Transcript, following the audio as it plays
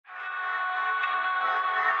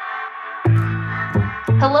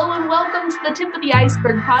Hello and welcome to the Tip of the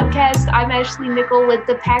Iceberg podcast. I'm Ashley Nickel with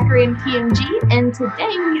the Packer and PMG, and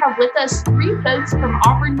today we have with us three folks from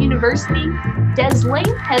Auburn University: Des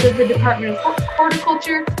Lane, head of the Department of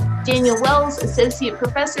Horticulture; Daniel Wells, associate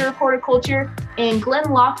professor of horticulture; and Glenn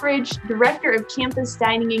Lothridge, director of campus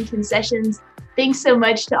dining and concessions. Thanks so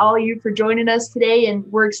much to all of you for joining us today, and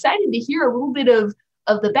we're excited to hear a little bit of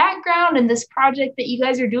the background and this project that you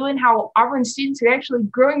guys are doing, how Auburn students are actually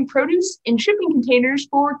growing produce in shipping containers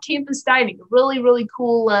for campus dining. A really, really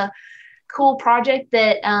cool project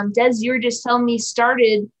that, Des, you were just telling me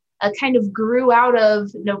started, kind of grew out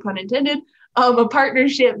of, no pun intended, a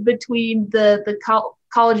partnership between the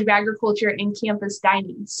College of Agriculture and campus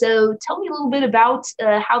dining. So tell me a little bit about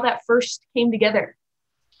how that first came together.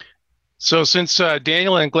 So since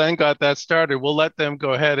Daniel and Glenn got that started, we'll let them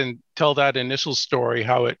go ahead and tell that initial story,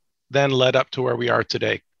 how it then led up to where we are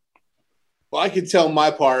today. Well, I can tell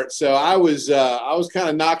my part. So I was kind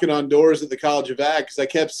of knocking on doors at the College of Ag because I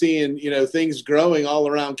kept seeing, things growing all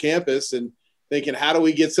around campus and thinking, how do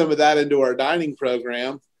we get some of that into our dining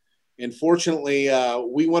program? And fortunately,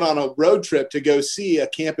 we went on a road trip to go see a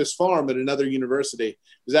campus farm at another university. It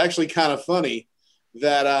was actually kind of funny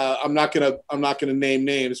that I'm not gonna name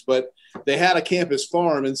names, but they had a campus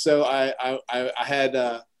farm, and so I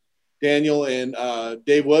had Daniel and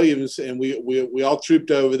Dave Williams, and we all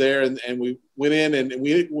trooped over there, and we went in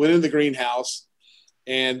the greenhouse,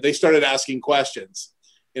 and they started asking questions.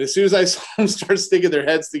 And as soon as I saw them start sticking their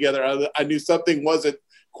heads together, I knew something wasn't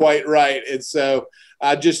quite right. And so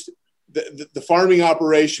the farming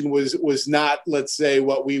operation was not, let's say,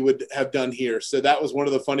 what we would have done here. So that was one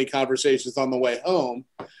of the funny conversations on the way home,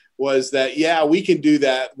 was that, yeah, we can do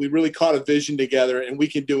that. We really caught a vision together and we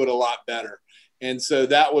can do it a lot better. And so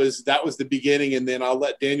that was the beginning. And then I'll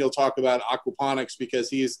let Daniel talk about aquaponics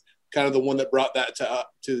because he's kind of the one that brought that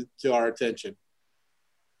to our attention.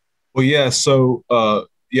 Well, yeah. So,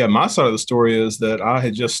 my side of the story is that I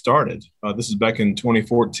had just started. This is back in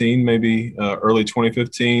 2014, maybe early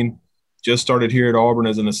 2015. Just started here at Auburn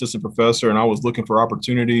as an assistant professor, and I was looking for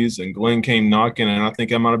opportunities, and Glenn came knocking, and I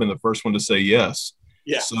think I might have been the first one to say yes.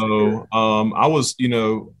 Yeah. So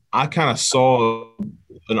I kind of saw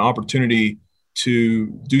an opportunity to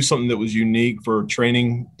do something that was unique for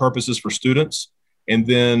training purposes for students, and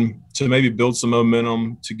then to maybe build some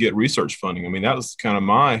momentum to get research funding. I mean, that was kind of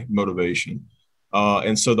my motivation.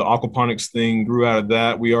 And so the aquaponics thing grew out of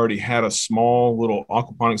that. We already had a small little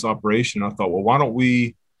aquaponics operation. I thought, well, why don't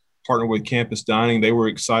we partner with campus dining? They were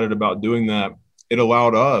excited about doing that. It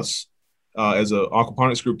allowed us as an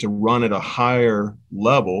aquaponics group to run at a higher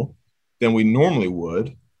level than we normally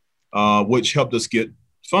would, which helped us get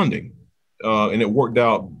funding. And it worked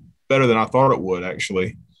out better than I thought it would,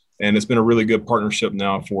 actually. And it's been a really good partnership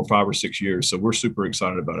now for 5 or 6 years. So we're super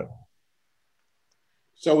excited about it.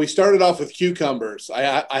 So we started off with cucumbers.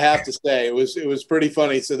 I have to say, it was pretty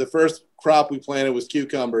funny. So the first crop we planted was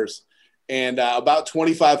cucumbers. And about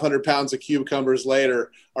 2,500 pounds of cucumbers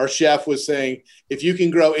later, our chef was saying, if you can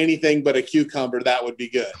grow anything but a cucumber, that would be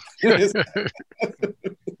good.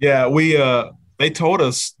 Yeah, they told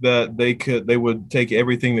us that they would take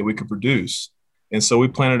everything that we could produce. And so we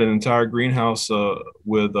planted an entire greenhouse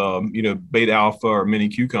with beta alpha or mini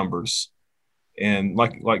cucumbers. And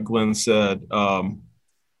like Glenn said, on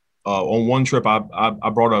one trip, I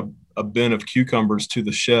brought a bin of cucumbers to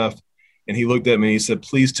the chef. And he looked at me and he said,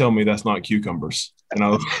 please tell me that's not cucumbers. And I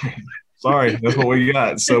was sorry, that's what we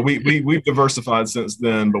got. So we've diversified since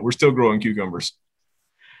then, but we're still growing cucumbers.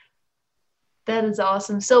 That is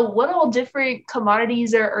awesome. So what all different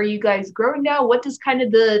commodities are you guys growing now? What does kind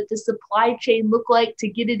of the supply chain look like to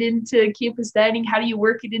get it into campus dining? How do you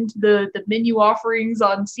work it into the menu offerings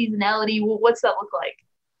on seasonality? What's that look like?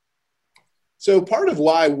 So part of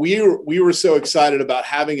why we were so excited about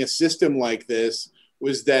having a system like this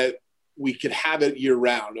was that we could have it year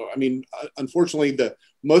round. I mean, unfortunately,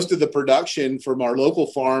 most of the production from our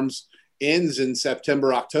local farms ends in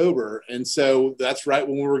September, October. And so that's right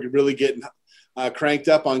when we were really getting cranked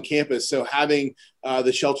up on campus. So having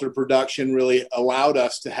the shelter production really allowed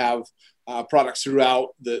us to have products throughout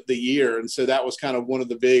the year. And so that was kind of one of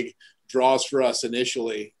the big draws for us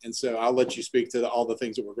initially. And so I'll let you speak to all the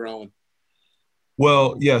things that we're growing.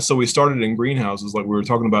 Well, yeah. So we started in greenhouses like we were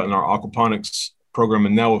talking about in our aquaponics program.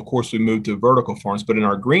 And now, of course, we moved to vertical farms. But in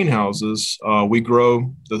our greenhouses, we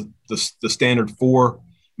grow the standard 4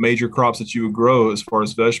 major crops that you would grow as far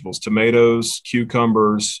as vegetables: tomatoes,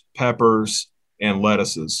 cucumbers, peppers, and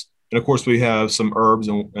lettuces. And of course, we have some herbs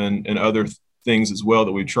and other things as well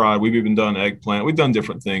that we've tried. We've even done eggplant. We've done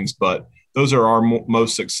different things, but those are our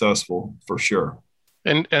most successful for sure.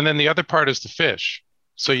 And then the other part is the fish.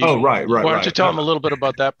 So Right. why don't you tell them a little bit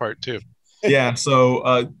about that part too? Yeah. So,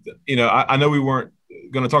 I know we weren't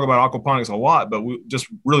going to talk about aquaponics a lot, but we just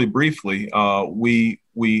really briefly, we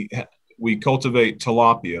cultivate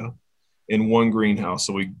tilapia in one greenhouse.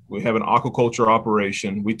 So we have an aquaculture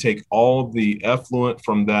operation. We take all of the effluent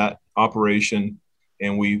from that operation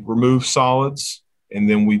and we remove solids, and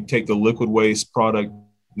then we take the liquid waste product,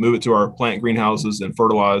 move it to our plant greenhouses, and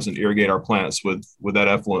fertilize and irrigate our plants with that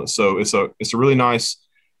effluent. So it's a really nice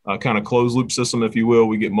kind of closed loop system, if you will.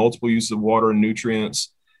 We get multiple uses of water and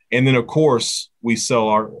nutrients. And then, of course, we sell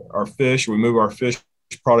our fish. We move our fish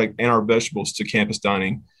product and our vegetables to campus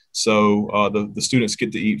dining. So the students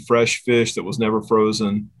get to eat fresh fish that was never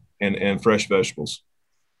frozen and fresh vegetables.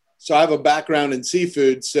 So I have a background in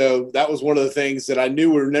seafood. So that was one of the things that I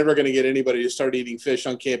knew we were never going to get anybody to start eating fish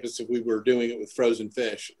on campus if we were doing it with frozen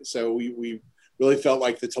fish. So we really felt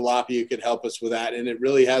like the tilapia could help us with that. And it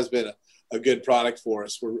really has been a good product for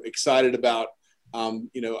us. We're excited about,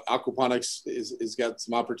 aquaponics is got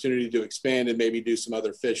some opportunity to expand and maybe do some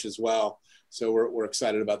other fish as well. So we're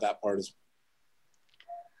excited about that part as well.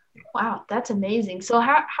 Wow, that's amazing. So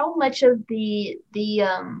how much of the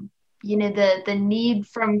need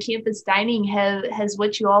from campus dining has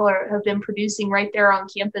what you all have been producing right there on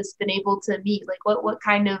campus been able to meet? Like what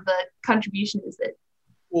kind of contribution is it?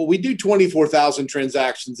 Well, we do 24,000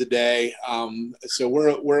 transactions a day. So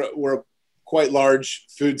we're a quite large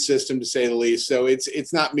food system, to say the least. So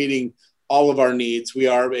it's not meeting all of our needs. We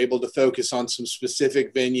are able to focus on some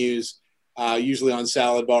specific venues, usually on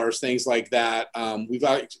salad bars, things like that.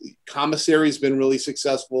 Commissary has been really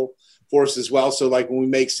successful for us as well. So like when we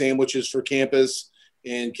make sandwiches for campus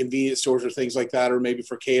and convenience stores or things like that, or maybe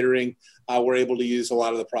for catering, we're able to use a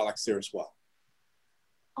lot of the products there as well.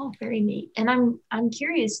 Oh, very neat. And I'm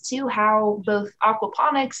curious too, how both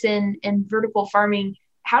aquaponics and vertical farming,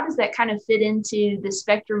 how does that kind of fit into the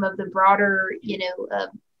spectrum of the broader,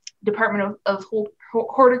 Department of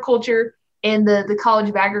Horticulture and the College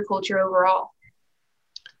of Agriculture overall?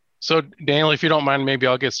 So Daniel, if you don't mind, maybe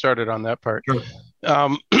I'll get started on that part. Sure.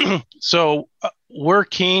 So we're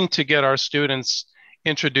keen to get our students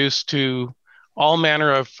introduced to all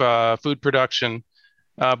manner of food production,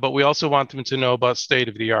 but we also want them to know about state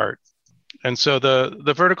of the art. And so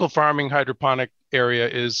the vertical farming hydroponic area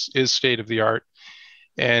is state of the art.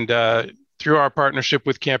 And through our partnership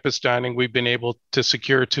with Campus Dining, we've been able to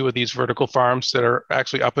secure 2 of these vertical farms that are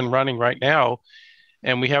actually up and running right now.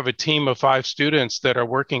 And we have a team of 5 students that are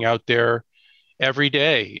working out there every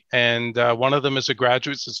day. And one of them is a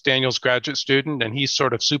graduate. It's Daniel's graduate student, and he's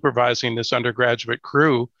sort of supervising this undergraduate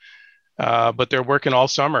crew. But they're working all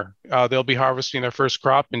summer. They'll be harvesting their first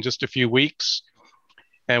crop in just a few weeks.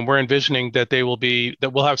 And we're envisioning that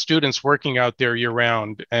we'll have students working out there year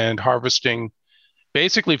round and harvesting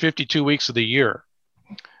basically 52 weeks of the year.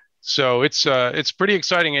 So it's pretty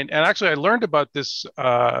exciting. And actually, I learned about this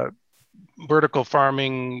vertical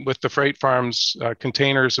farming with the Freight Farms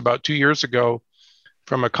containers about 2 years ago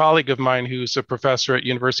from a colleague of mine who's a professor at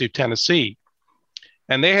University of Tennessee.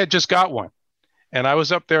 And they had just got one. And I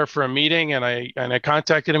was up there for a meeting, and I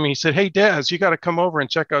contacted him. And he said, "Hey, Des, you got to come over and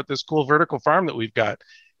check out this cool vertical farm that we've got."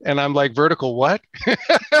 And I'm like, "Vertical what?"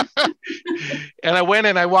 And I went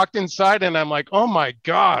and I walked inside, and I'm like, "Oh my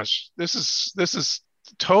gosh, this is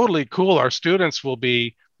totally cool. Our students will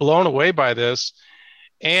be blown away by this."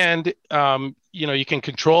 And you can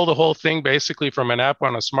control the whole thing basically from an app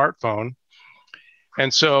on a smartphone.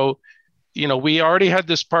 And so, we already had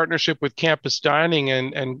this partnership with Campus Dining,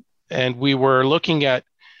 and we were looking at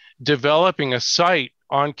developing a site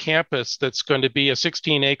on campus that's going to be a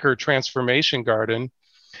 16-acre transformation garden.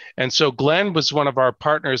 And so Glenn was one of our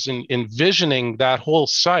partners in envisioning that whole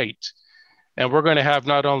site. And we're going to have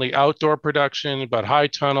not only outdoor production, but high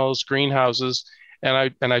tunnels, greenhouses.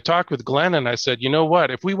 And I talked with Glenn, and I said, you know what,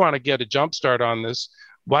 if we want to get a jump start on this,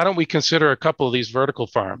 why don't we consider a couple of these vertical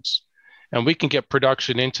farms? And we can get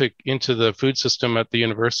production into the food system at the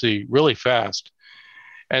university really fast.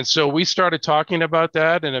 And so we started talking about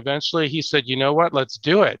that. And eventually he said, you know what, let's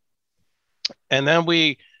do it. And then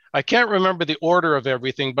I can't remember the order of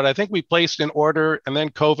everything, but I think we placed an order, and then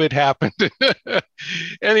COVID happened.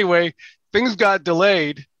 Anyway, things got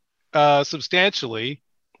delayed substantially,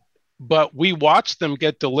 but we watched them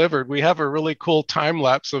get delivered. We have a really cool time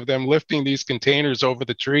lapse of them lifting these containers over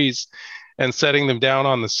the trees and setting them down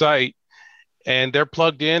on the site. And they're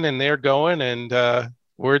plugged in and they're going, and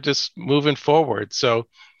we're just moving forward. So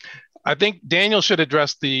I think Daniel should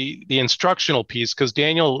address the instructional piece, because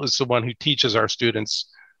Daniel is the one who teaches our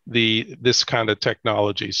students this kind of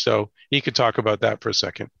technology. So he could talk about that for a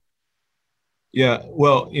second. Yeah,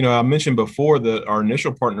 well, I mentioned before that our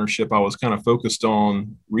initial partnership, I was kind of focused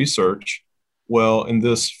on research. Well, in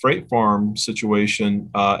this freight farm situation,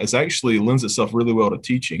 it actually lends itself really well to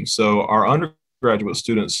teaching. So our undergraduate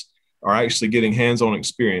students are actually getting hands-on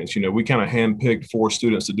experience. We kind of handpicked 4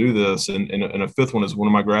 students to do this, and a fifth one is one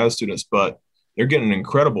of my grad students, but they're getting an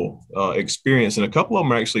incredible experience. And a couple of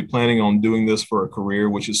them are actually planning on doing this for a career,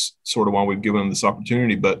 which is sort of why we've given them this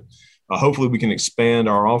opportunity. But hopefully we can expand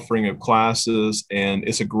our offering of classes, and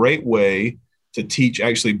it's a great way to teach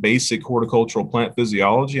actually basic horticultural plant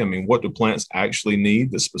physiology. I mean, what do plants actually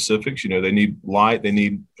need, the specifics? They need light, they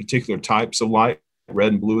need particular types of light,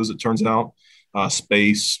 red and blue as it turns out,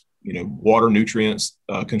 space, water, nutrients,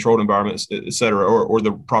 controlled environments, et cetera, or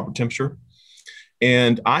the proper temperature.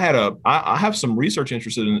 And I have some research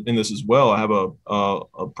interested in this as well. I have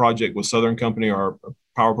a project with Southern Company, our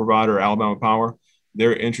power provider, Alabama Power.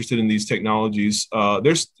 They're interested in these technologies.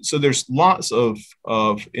 There's lots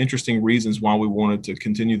of interesting reasons why we wanted to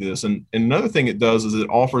continue this. And another thing it does is it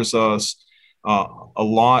offers us a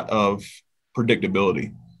lot of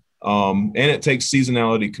predictability. And it takes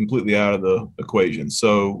seasonality completely out of the equation.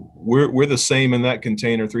 So we're the same in that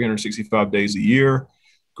container 365 days a year.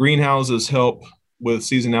 Greenhouses help with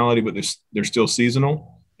seasonality, but they're still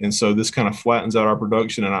seasonal. And so this kind of flattens out our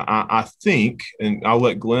production. And I think, and I'll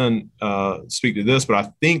let Glenn speak to this, but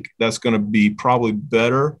I think that's going to be probably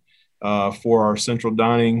better for our central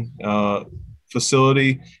dining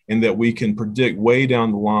facility, and that we can predict way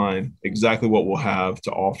down the line exactly what we'll have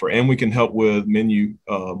to offer. And we can help with menu,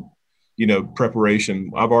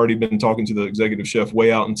 preparation. I've already been talking to the executive chef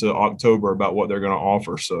way out into October about what they're going to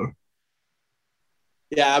offer. So.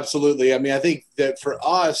 Yeah, absolutely. I mean, I think that for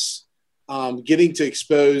us, getting to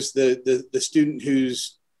expose the student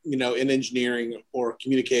who's, in engineering or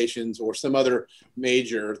communications or some other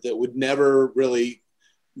major that would never really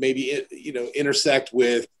maybe, intersect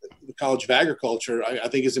with the College of Agriculture, I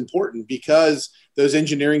think is important, because those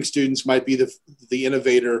engineering students might be the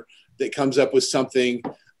innovator that comes up with something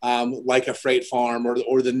like a freight farm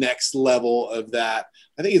or the next level of that.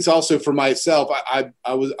 I think it's also for myself. I'm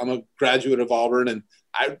a graduate of Auburn, and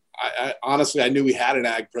I honestly, I knew we had an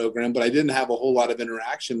ag program, but I didn't have a whole lot of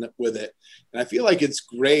interaction with it. And I feel like it's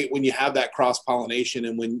great when you have that cross-pollination,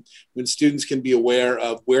 and when students can be aware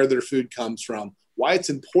of where their food comes from, why it's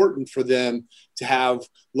important for them to have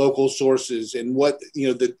local sources, and what,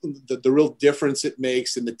 the real difference it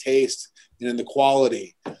makes in the taste and in the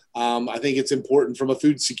quality. I think it's important from a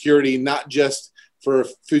food security, not just for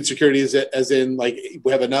food security as in like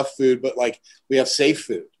we have enough food, but like we have safe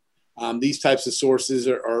food. These types of sources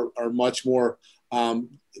are much more,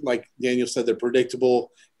 like Daniel said, they're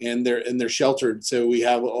predictable, and they're sheltered. So we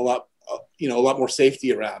have a lot more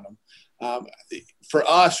safety around them. For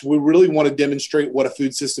us, we really want to demonstrate what a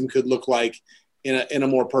food system could look like in a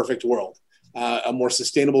more perfect world, a more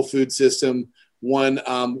sustainable food system. One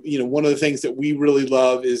of the things that we really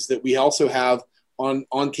love is that we also have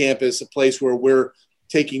on campus a place where we're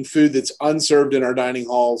taking food that's unserved in our dining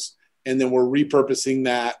halls, and then we're repurposing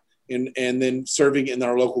that and then serving in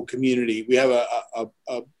our local community. We have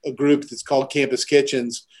a group that's called Campus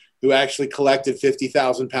Kitchens, who actually collected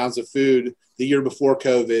 50,000 pounds of food the year before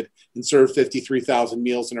COVID and served 53,000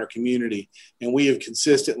 meals in our community. And we have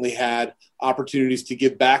consistently had opportunities to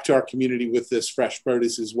give back to our community with this fresh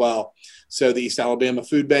produce as well. So the East Alabama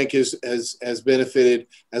Food Bank has benefited,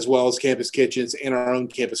 as well as Campus Kitchens and our own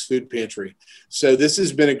campus food pantry. So this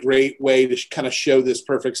has been a great way to kind of show this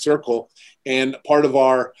perfect circle. And part of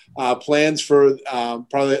our plans for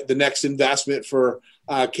probably the next investment for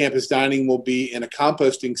campus dining will be in a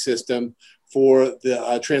composting system for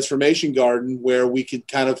the transformation garden, where we could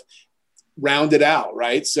kind of round it out,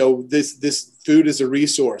 right? So this food is a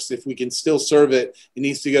resource. If we can still serve it, it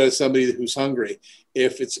needs to go to somebody who's hungry.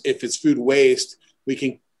 If it's food waste, we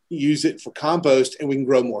can use it for compost, and we can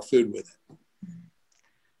grow more food with it.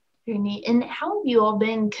 Very neat. And how have you all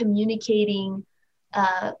been communicating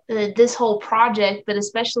this whole project, but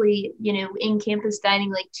especially, in campus dining,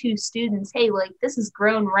 like to students, hey, like this is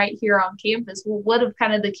grown right here on campus? Well, what have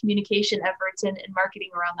kind of the communication efforts and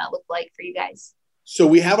marketing around that look like for you guys? So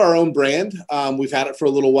we have our own brand. We've had it for a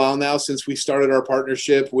little while now, since we started our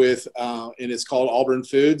partnership with, and it's called Auburn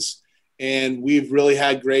Foods. And we've really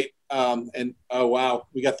had great, and oh, wow,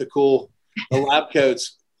 we got the lab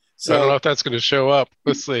coats. So I don't know if that's going to show up.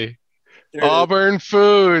 Let's see. Auburn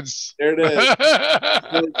Foods. There it is.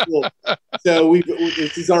 Really cool. So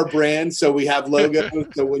this is our brand. So we have logos.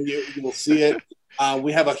 So when you will see it,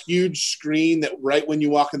 we have a huge screen that right when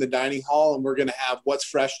you walk in the dining hall, and we're going to have what's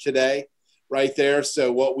fresh today. right there.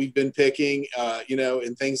 So what we've been picking,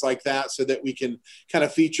 and things like that, so that we can kind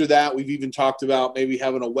of feature that. We've even talked about maybe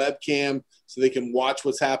having a webcam so they can watch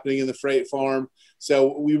what's happening in the freight farm.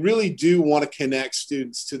 So we really do want to connect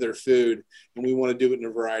students to their food, and we want to do it in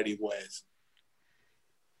a variety of ways.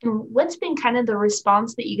 What's been kind of the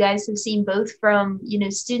response that you guys have seen, both from,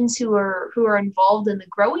 students who are involved in the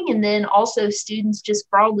growing, and then also students just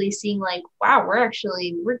broadly seeing like, wow, we're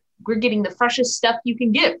getting the freshest stuff you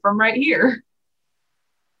can get from right here.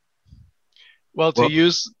 Well, to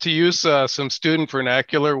use some student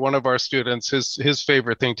vernacular, one of our students, his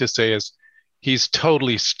favorite thing to say is, he's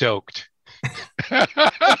totally stoked.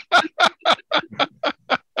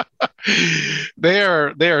 They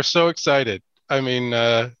are so excited. I mean,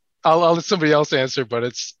 I'll let somebody else answer, but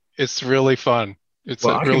it's really fun. It's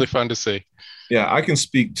really fun to see. Yeah, I can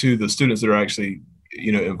speak to the students that are actually,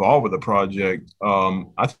 involved with the project.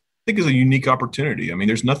 I think it's a unique opportunity. I mean,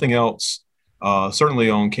 there's nothing else, certainly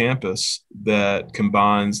on campus, that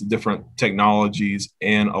combines different technologies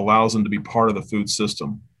and allows them to be part of the food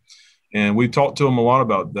system. And we've talked to them a lot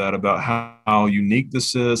about that, about how unique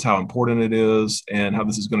this is, how important it is, and how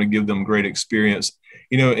this is going to give them great experience.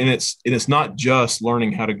 And it's not just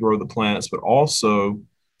learning how to grow the plants, but also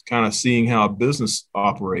kind of seeing how a business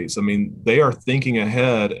operates. I mean, they are thinking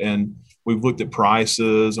ahead, and we've looked at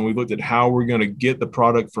prices, and we've looked at how we're going to get the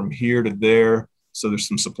product from here to there. So there's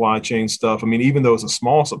some supply chain stuff. I mean, even though it's a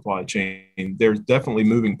small supply chain, there's definitely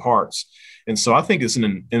moving parts. And so I think it's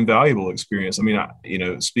an invaluable experience. I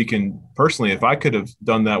mean, speaking personally, if I could have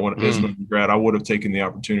done that as an undergrad, I would have taken the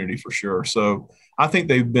opportunity for sure. So I think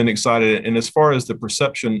they've been excited. And as far as the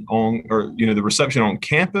reception on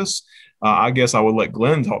campus, I guess I would let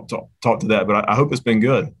Glenn talk to that, but I hope it's been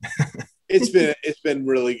good. It's been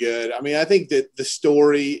really good. I mean, I think that the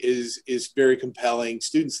story is very compelling.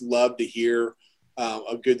 Students love to hear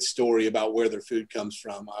a good story about where their food comes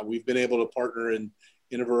from. We've been able to partner in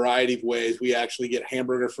a variety of ways. We actually get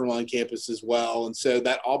hamburger from on campus as well. And so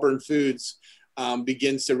that Auburn Foods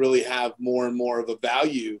begins to really have more and more of a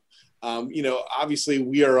value. Obviously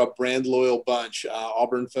we are a brand loyal bunch.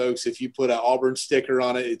 Auburn folks, if you put an Auburn sticker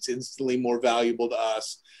on it, it's instantly more valuable to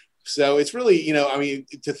us. So it's really,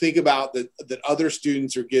 to think about that other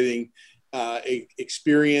students are getting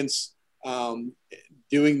experience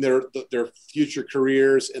doing their future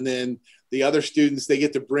careers, and then the other students, they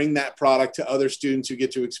get to bring that product to other students who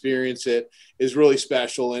get to experience it, is really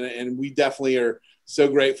special. And we definitely are so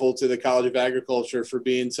grateful to the College of Agriculture for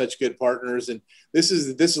being such good partners. And this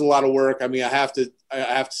is a lot of work. I mean, I have to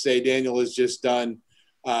say, Daniel has just gone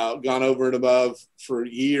over and above for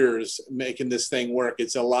years making this thing work.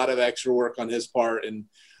 It's a lot of extra work on his part. And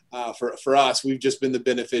for us, we've just been the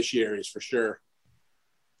beneficiaries for sure.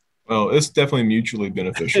 Well, it's definitely mutually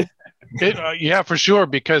beneficial. Yeah, for sure,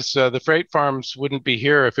 because the freight farms wouldn't be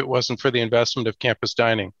here if it wasn't for the investment of campus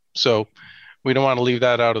dining. So we don't want to leave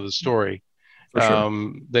that out of the story. For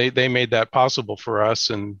sure. They made that possible for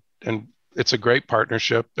us, and it's a great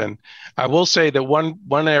partnership. And I will say that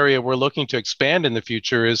one area we're looking to expand in the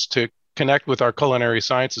future is to connect with our culinary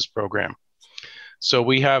sciences program. So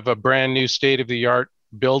we have a brand new state-of-the-art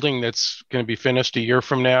building that's going to be finished a year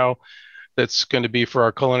from now. That's going to be for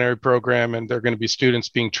our culinary program, and there are going to be students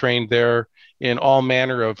being trained there in all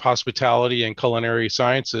manner of hospitality and culinary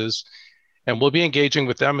sciences, and we'll be engaging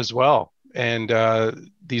with them as well. And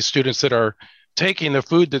these students that are taking the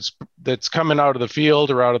food that's coming out of the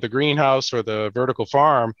field or out of the greenhouse or the vertical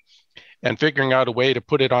farm, and figuring out a way to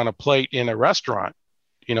put it on a plate in a restaurant,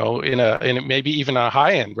 in maybe even a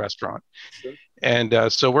high-end restaurant. Sure. And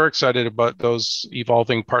so we're excited about those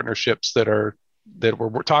evolving partnerships that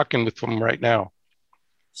we're talking with them right now.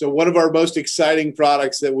 So one of our most exciting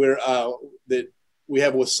products that we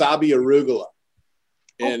have wasabi arugula.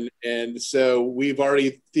 And so we've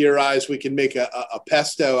already theorized we can make a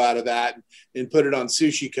pesto out of that and put it on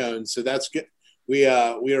sushi cones. So that's good.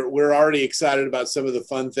 We're already excited about some of the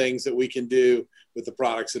fun things that we can do with the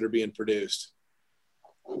products that are being produced.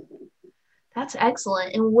 That's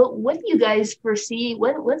excellent. And what do you guys foresee?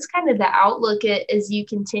 What's kind of the outlook as you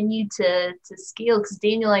continue to scale? Because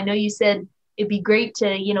Daniel, I know you said it'd be great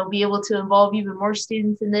to, be able to involve even more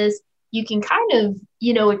students in this. You can kind of,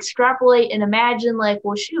 extrapolate and imagine like,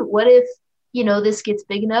 well, shoot, what if, this gets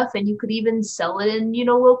big enough and you could even sell it in,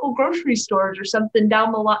 local grocery stores or something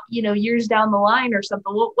down the line, years down the line or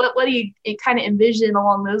something. What do you kind of envision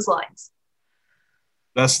along those lines?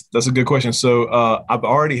 That's a good question. So I've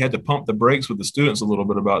already had to pump the brakes with the students a little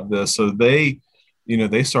bit about this. So they,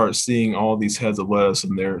 they start seeing all these heads of lettuce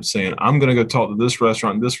and they're saying, I'm going to go talk to this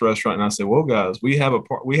restaurant and this restaurant. And I say, well, guys, we have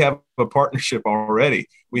a partnership already.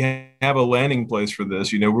 We have a landing place for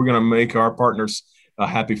this. We're going to make our partners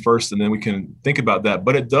happy first, and then we can think about that.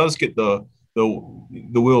 But it does get the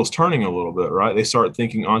wheels turning a little bit, right? They start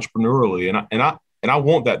thinking entrepreneurially, and I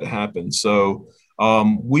want that to happen. So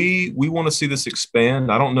we want to see this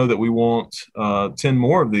expand. I don't know that we want 10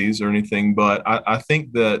 more of these or anything, but I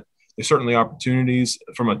think that there's certainly opportunities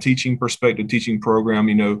from a teaching perspective, teaching program.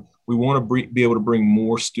 We want to be able to bring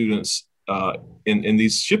more students in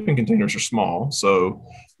these shipping containers are small. So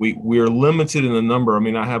we're limited in the number. I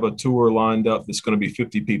mean, I have a tour lined up that's going to be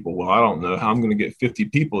 50 people. Well, I don't know how I'm going to get 50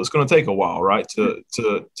 people. It's going to take a while, right, to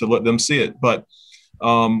let them see it. But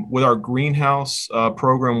with our greenhouse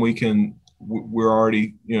program, we're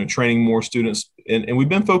already, training more students, and we've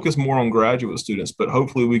been focused more on graduate students, but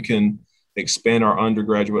hopefully we can expand our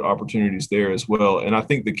undergraduate opportunities there as well. And I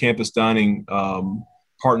think the campus dining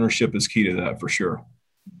partnership is key to that for sure.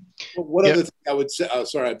 Well, one other thing I would say,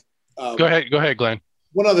 Go ahead, Glenn.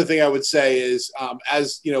 One other thing I would say is,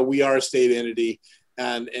 as we are a state entity,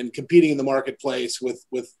 and competing in the marketplace with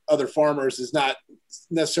other farmers is not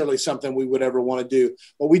necessarily something we would ever want to do.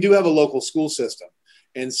 But we do have a local school system.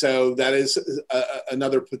 And so that is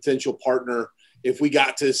another potential partner. If we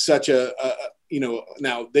got to such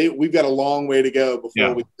now we've got a long way to go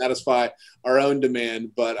before we satisfy our own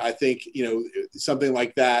demand. But I think, something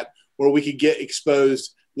like that where we could get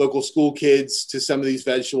exposed local school kids to some of these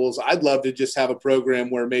vegetables. I'd love to just have a program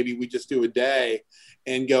where maybe we just do a day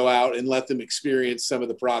and go out and let them experience some of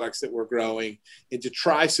the products that we're growing and to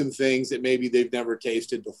try some things that maybe they've never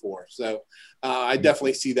tasted before. So I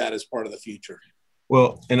definitely see that as part of the future.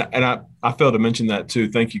 Well, and I failed to mention that too.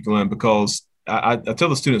 Thank you, Glenn, because I tell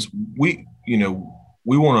the students, we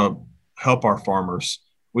want to help our farmers.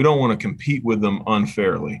 We don't want to compete with them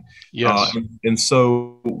unfairly. Yes. And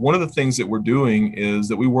so one of the things that we're doing is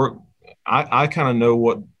that we work, I kind of know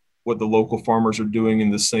what the local farmers are doing in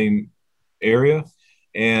the same area,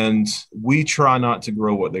 and we try not to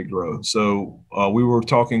grow what they grow. So we were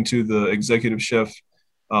talking to the executive chef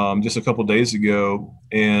just a couple of days ago,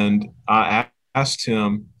 and I asked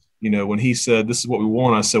him, when he said, this is what we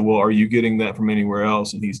want, I said, well, are you getting that from anywhere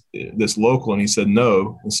else? And he's this local. And he said,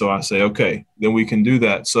 no. And so I say, okay, then we can do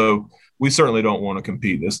that. So we certainly don't want to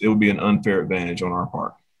compete. It would be an unfair advantage on our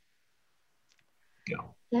part. Yeah.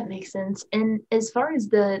 That makes sense. And as far as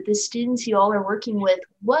the students you all are working with,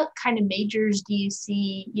 what kind of majors do you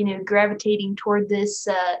see, gravitating toward this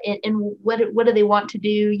and what do they want to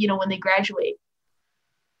do, when they graduate?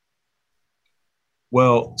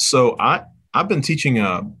 Well, so I've been teaching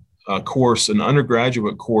a course, an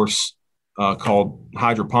undergraduate course called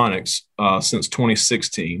hydroponics since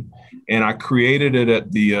 2016. And I created it at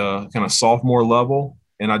the kind of sophomore level.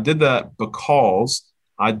 And I did that because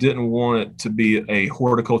I didn't want it to be a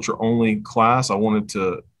horticulture only class. I wanted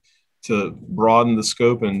to broaden the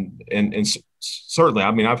scope and certainly,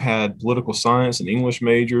 I mean, I've had political science and English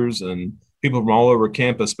majors and people from all over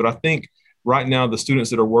campus, but I think right now the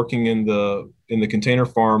students that are working in the container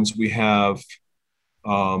farms, we have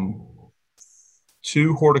 2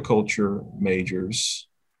 horticulture majors.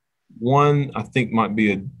 One, I think, might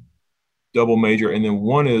be a double major, and then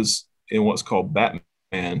one is in what's called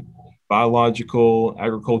Batman, Biological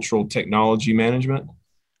Agricultural Technology Management,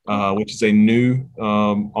 which is a new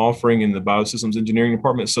offering in the Biosystems Engineering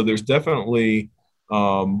Department. So there's definitely,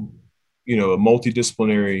 a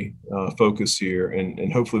multidisciplinary focus here,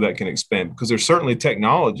 and hopefully that can expand because there's certainly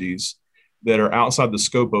technologies that are outside the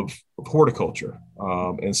scope of horticulture.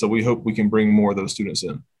 And so we hope we can bring more of those students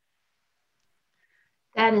in.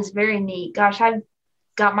 That is very neat. Gosh, I've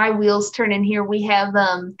got my wheels turning here. We have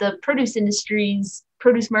the Produce Industries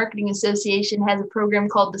Produce Marketing Association has a program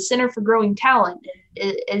called the Center for Growing Talent.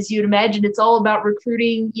 As you'd imagine, it's all about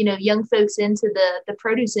recruiting, young folks into the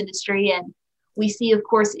produce industry. And we see, of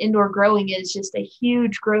course, indoor growing is just a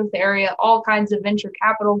huge growth area, all kinds of venture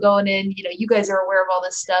capital going in. You guys are aware of all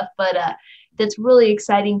this stuff, but that's really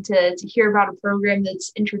exciting to hear about a program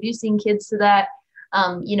that's introducing kids to that,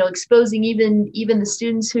 exposing even the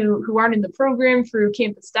students who aren't in the program through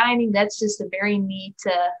campus dining. That's just a very neat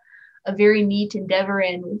endeavor,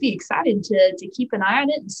 and we'll be excited to keep an eye on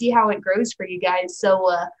it and see how it grows for you guys. So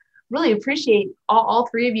really appreciate all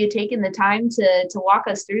 3 of you taking the time to walk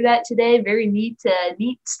us through that today. Very neat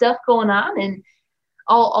stuff going on. And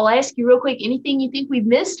I'll ask you real quick, anything you think we've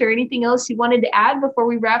missed or anything else you wanted to add before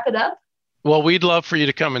we wrap it up? Well, we'd love for you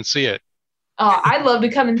to come and see it. I'd love to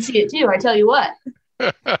come and see it too. I tell you what.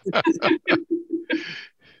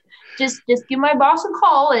 Just give my boss a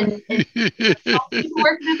call and I'll keep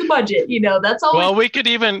working in the budget. That's all. Well, we could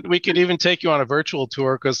even take you on a virtual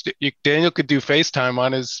tour because Daniel could do FaceTime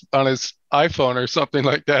on his iPhone or something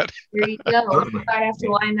like that. There you go. I have to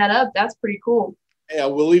line that up. That's pretty cool. Yeah,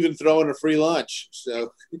 we'll even throw in a free lunch.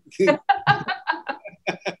 So just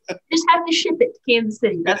have to ship it to Kansas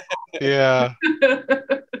City. That's yeah.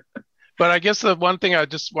 But I guess the one thing I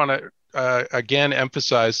just want to again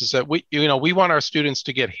emphasize is that we want our students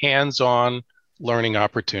to get hands-on learning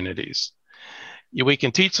opportunities. We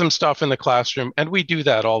can teach them stuff in the classroom, and we do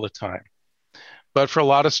that all the time. But for a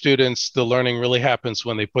lot of students, the learning really happens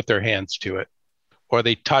when they put their hands to it, or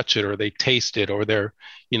they touch it, or they taste it, or they're,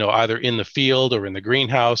 either in the field or in the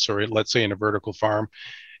greenhouse, or let's say in a vertical farm.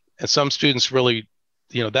 And some students really,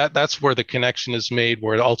 that's where the connection is made,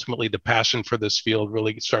 where ultimately the passion for this field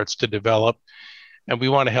really starts to develop. And we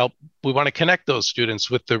want to connect those students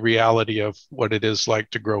with the reality of what it is like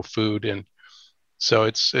to grow food. And so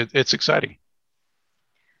it's exciting.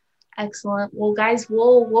 Excellent. Well, guys,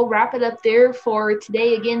 we'll wrap it up there for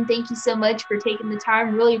today. Again, thank you so much for taking the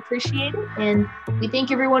time. Really appreciate it. And we thank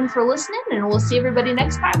everyone for listening, and we'll see everybody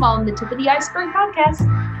next time on the Tip of the Iceberg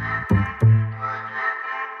podcast.